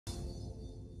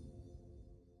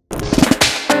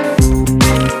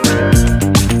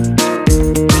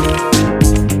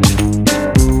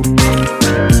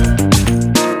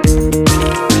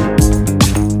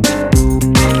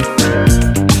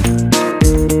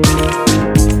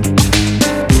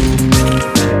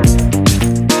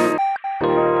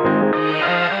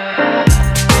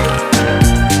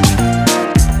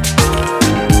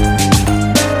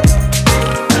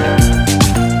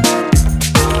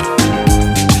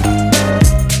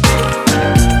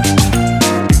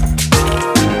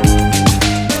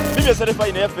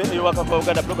fine yafe yo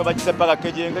wakakogana program bakise paka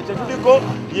kejenga kyetuliko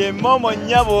ye Momo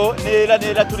Nyabo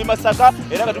nera tuli Masaka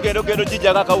era katugenda ogendo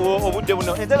jijja kakawo obudde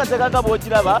buno enteka teka bo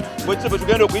kiraba bwe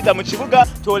tugenda okuyita mu kibuga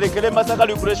twolekere Masaka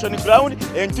Recreation Ground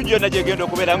entujo na jegendo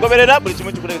okubeera ngoberera buli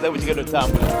kimu kikulegeza bukigendo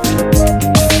tambula.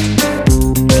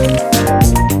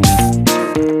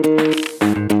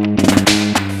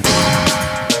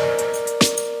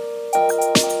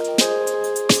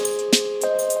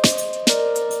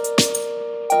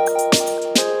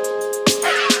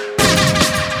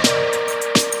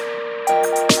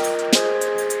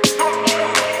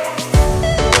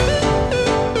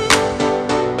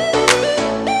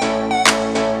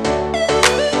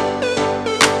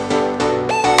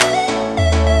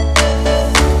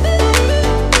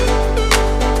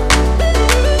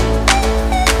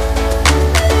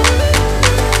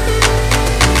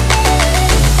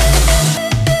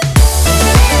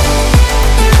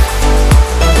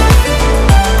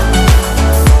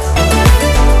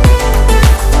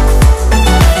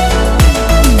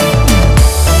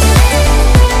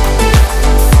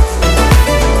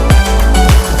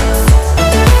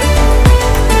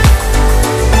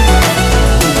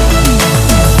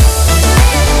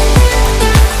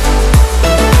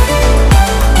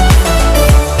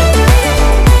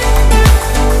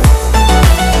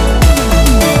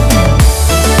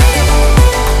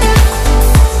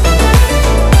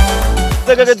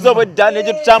 Zobodda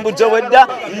neje tutambuza obodda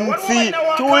nti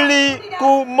tuli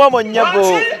ku Momo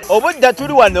Nyabo obodda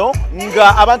tuli wano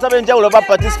nga abantu abenjawulo ba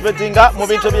participatinga mu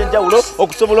bintu byenjawulo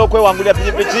okusobola okwewangulira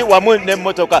pikipiki wamu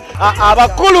n'emmotoka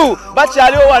abakulu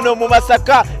bakyaliwo wano mu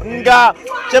Masaka nga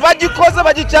kyebagikoze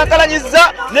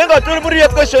bagikyankalanyizza naye nga tuli muri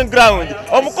recreation ground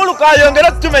omukulu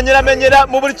kayongera tumenyera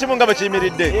mu buli kimu nga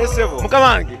bakiyimiridde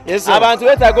mukamange abantu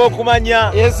betaaga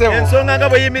okumanya ensonga nga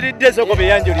bweyimiridde soko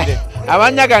beyanjulire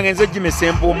abanyaga ngenze Jimmy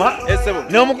Sempuma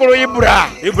n'omukulu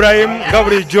Ibrahim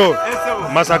Gabrijo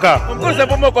Masaka omukulu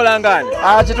Sempuma okolangani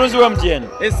kitunzi we MTN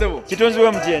kitunzi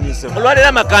we MTN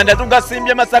olwalera makanda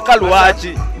tugasimbye Masaka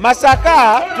lwaki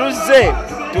Masaka tuze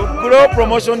tukulo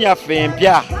promotion ya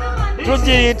fempya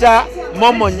tujiyita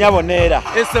Momo Nyabo nera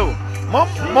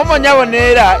Momo Nyabo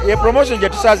nera ye promotion je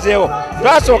tusazeewo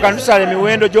twasooka tusala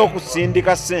emiwendo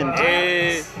gy'okusindika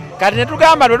sente kati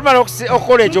netugamba tumala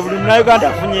okukola ekyo buli Munnayuganda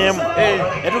afunyemu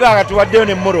netugamba tuwaddeyo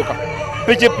n'emmotoka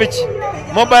pikipiki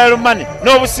mobile money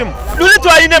n'obusimu tuli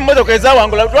twalina emmotoka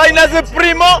ezawangula twalina zi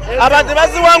primo abantu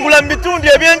baziwangula mu bitundu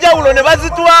ebyenjawulo ne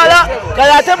bazitwala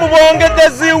kale ate mubongedde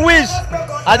zi wish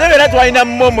ate era twalina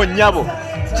Momo Nyabo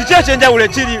kiki ekyenjawulo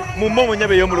ekiri mu Momo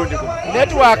Nyabo ey'omulundi guno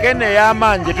network eno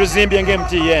ey'amaanyi gye tuzimbye nga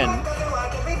MTN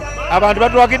abantu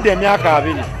batuwagidde emyaka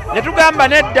 2 netugamba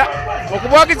nedda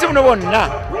okubuwagizi buno bonna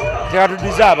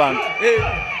tekatuddiza abantu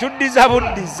tuddiza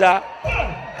buddiza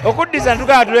okuddiza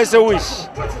netugamba tuleese wish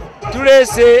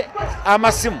tuleese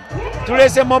amasimu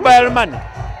tuleese mobile money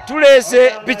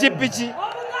tuleese pikipiki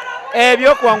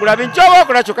ebyokuwangula bintu kyoba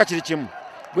okola kyokka kiri kimu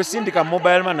gwe sindika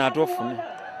mobile money ate ofune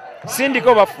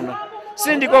sindika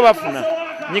obafuna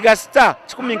nyiga star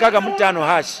 165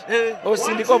 hash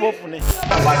osindika oba ofune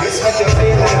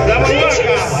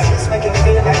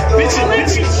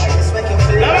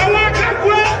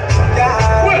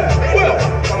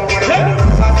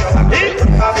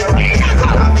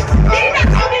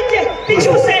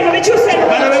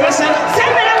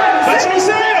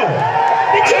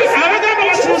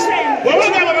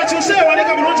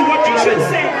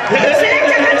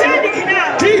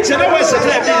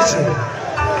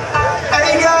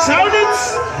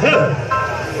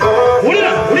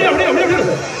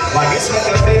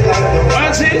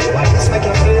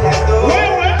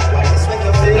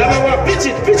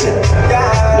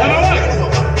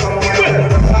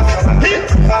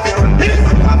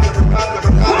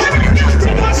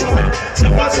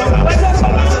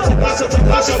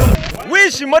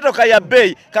wish motoka ya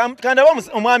bei kanda wa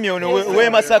omwami ono we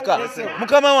Masaka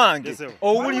mukama wange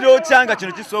owulira okyanga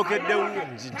kino kisookedde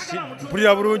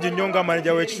mpulira bulungi nnyo nga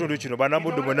manager w'ekitundu kino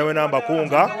banambuddu bonna we namba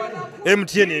kunga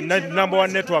MTN number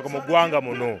 1 network mu ggwanga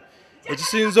muno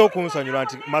ekisinza okunsanyula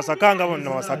nti Masaka nga bonna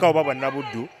Masaka oba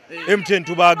bannabuddu MTN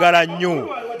tubaagala nnyo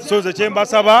so nze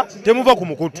kyembasaba temuva ku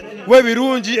mukutu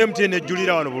webirungi MTN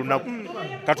ejjulira wano bulunaku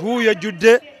katuuyo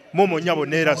ejjudde Momo Nyabo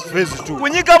nera phase 2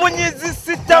 kunyiga bunyizi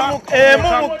sita mu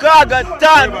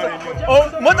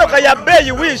 65 motoka ya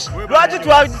bei wish lwaki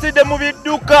twazidde mu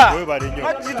bidduka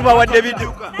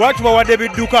lwaki tubawadde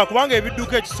bidduka kubanga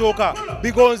ebidduka ekisooka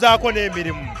bigonzaako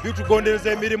n'emirimu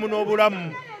bitugondereza emirimu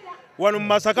n'obulamu wano mu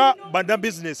Masaka banda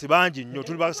business bangi nnyo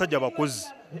tuli basajja bakozi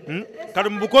kati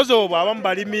mu bukozi obwo abamu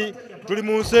balimi tuli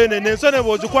mu nseenene enseenene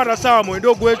bw'ozikwata saawa 9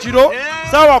 ogw'ekiro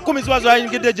saawa 10 ziba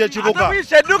zayingidde gy'ekibuga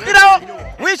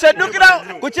wisheddukirawo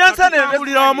ku kyensenene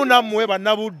tulira wamu nammwe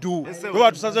bannabuddu bwe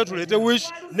batusaze tuleete wish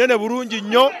nene bulungi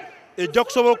nnyo ejja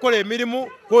kusobola okukola emirimu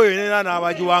kwoyo nena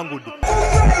n'abagiwangudde.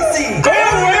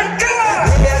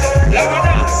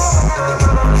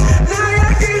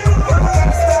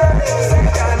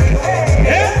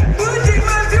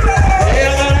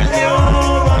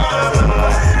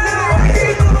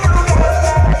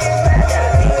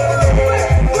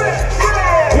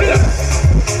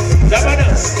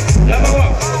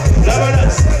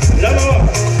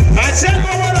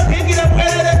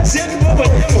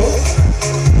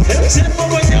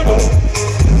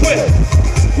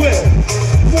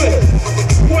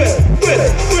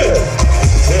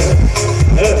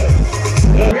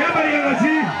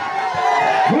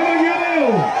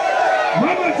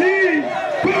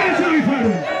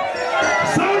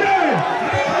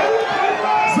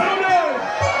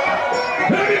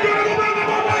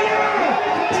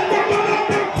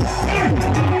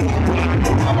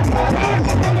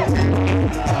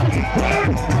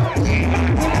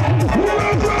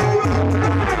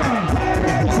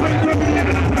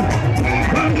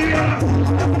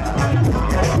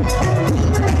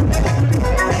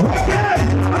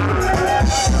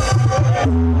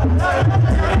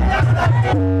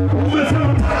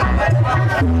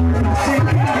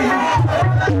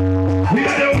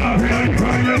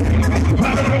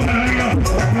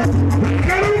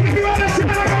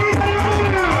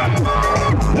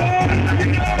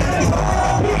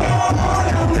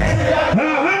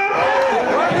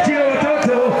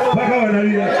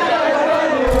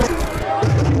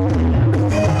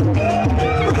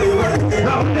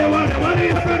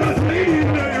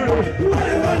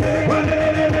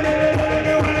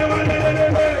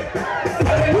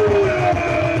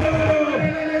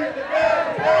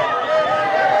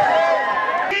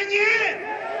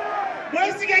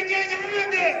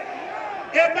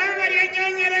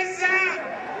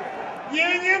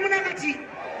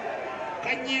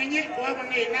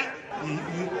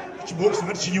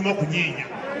 Kinyuma kunyenya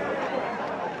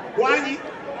wani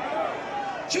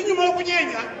kinyuma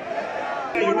okunyenya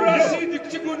Rashid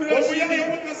kigundura Rashid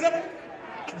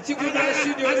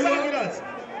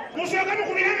mushoka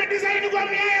mukubiranga design kwa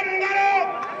muyaya mungalo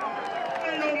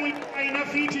alo ina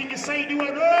fitting side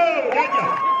wano yaja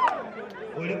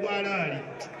oli kwalali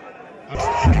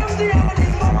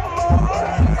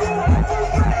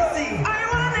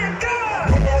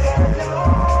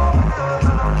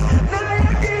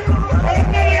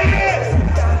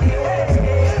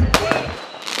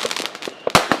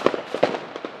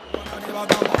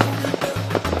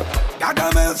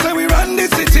Say we run the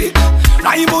city.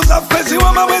 Naibos of Fesi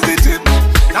wama weziti.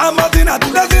 Namatina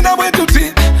tudazina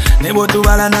wetuti. Nebo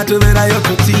tuwala na tuvera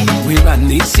yotuti. We run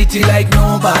the city like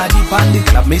nobody. Pandi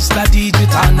club Mr. DJ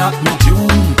turn up me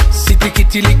tune. City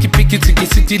kitty licky picky tiki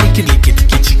city licky licky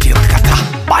tiki chiki rakata.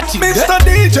 Mr.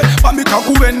 DJ pamika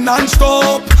kuwe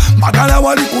non-stop. Magala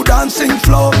wali ku dancing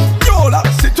floor. Yola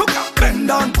situka bend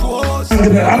and pose.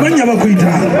 Amanya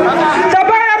bakuita.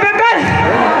 Tabaya bebe.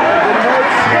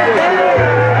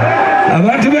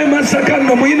 Abantu be Masaka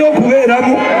no mwino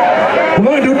okubeeramu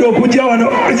kuba ndudde okujja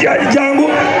wano jangu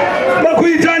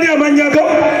bakuyitani amanyago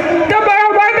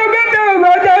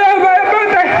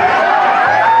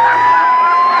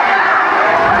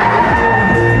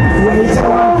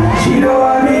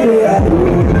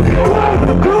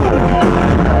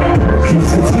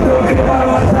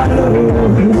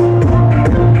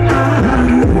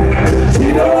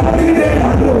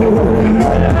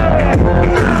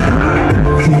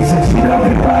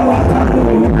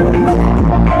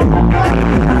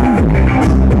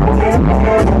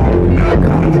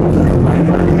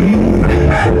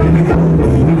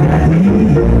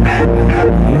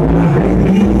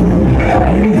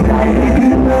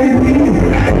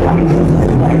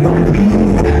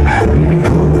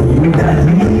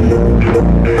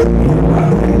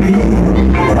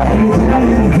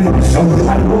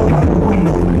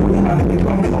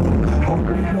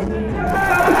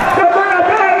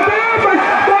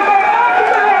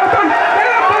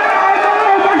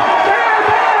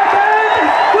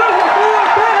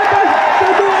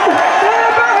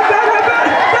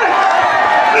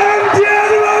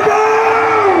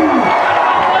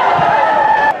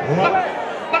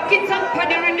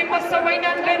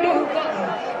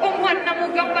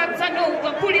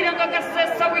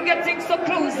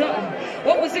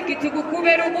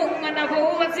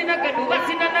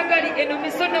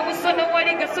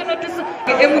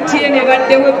MTN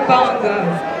baddewo ebbanga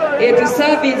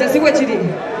etusaabinza si bwe kiri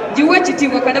jiwe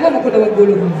kitiibwa kanabo mukono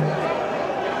waggulu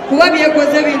kuba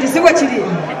byekoze bingi sibwe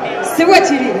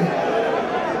kiri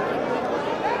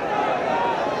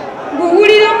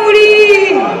guwulira muli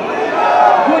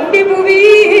gundi mubi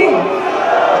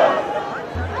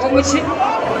omuki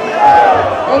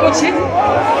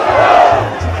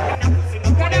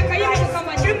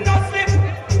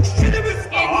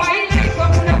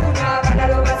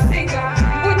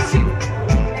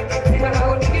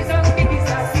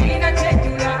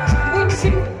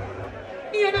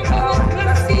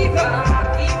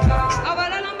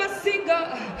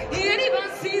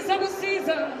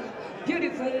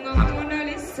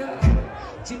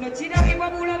Chino chirabibwa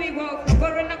bulabibwa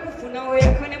okukolwa nakufuna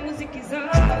weyakone muzikiza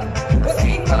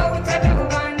osinga obutata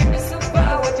bubane nesuba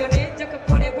watyo nejja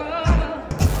kakolebwa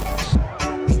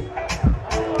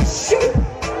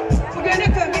tugende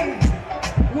kane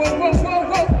wo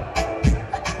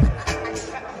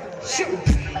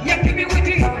yeah, give me with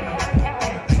you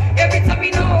every time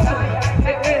you know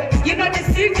you know the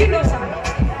sick you know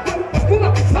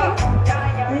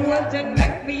well then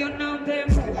make me your number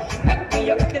make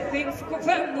me up the things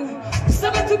confirm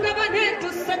Saba to govern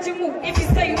to such a move if you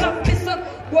say you love me so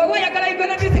why you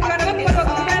gonna music and I'm gonna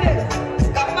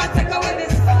come Masaka with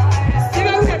this see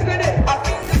what we're gonna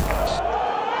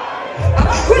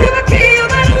I'm gonna kill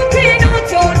my routine on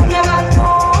told never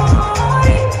oh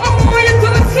you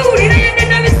come suri and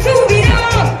never suri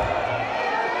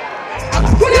I'm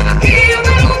gonna kill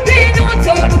my routine on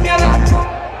told never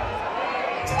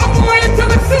oh you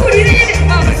come suri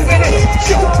and I'm gonna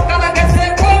show come against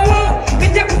the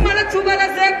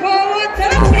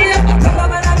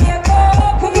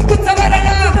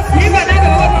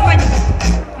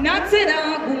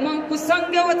Natera guma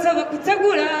kusanga wataba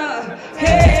kutegura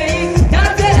hey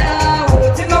natera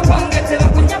wotima kwanga teba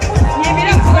kunyakura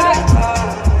nyibira kugala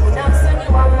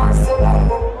nansani wa maso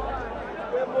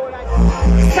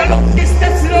salon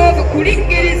distance love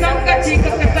kulingiriza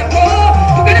ngatika katako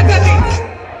tugana kabi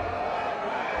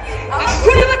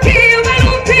akuri bakiyo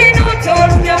balupi no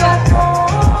tolnya ba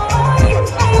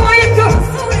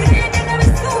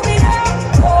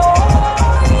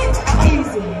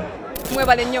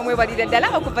mwebale nnyo mwebalire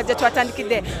ddala okuva gye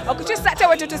twatandikidde okukyusa ate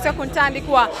wetutuse ku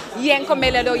ntandikwa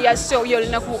y'enkomerero ya show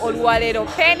y'olunaku olwaleero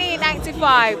penny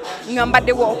 95 nga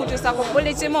mbaddewo okutuusa ku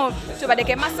buli kimu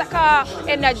tubaddeko Masaka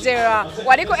e Nigeria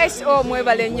waliko SO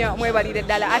mwebale nnyo mwebalire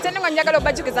ddala ate nga njagala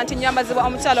obajjukiza nti nnyambazibwa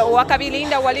omukyalo owakabiri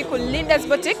Linda wali ku Linda's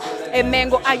Boutique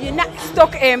Emmengo ayina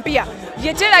stock empya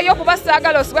yeterayo kuba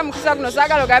saagala osibwe mu kisago guno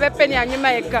saagala ogabe penny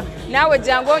anyuma yekka naawe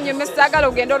jangu onyume saagala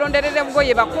ogenda olonderere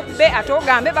bugoye bakubbe ate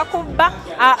ogambe bakubba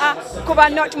kuba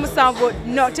not musanvu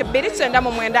not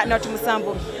 299 not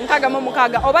musanvu nkaga mu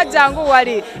mukaga oba jangu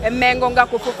wali Emmengo nga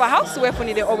kufufa house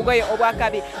wefunire obugoye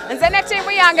obwakabi nze ne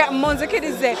tiimu yange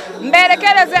munzikirize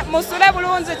mberekereze musule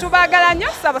bulunzi tubagala nnyo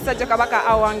Ssaabasajja Kabaka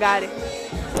awangaale.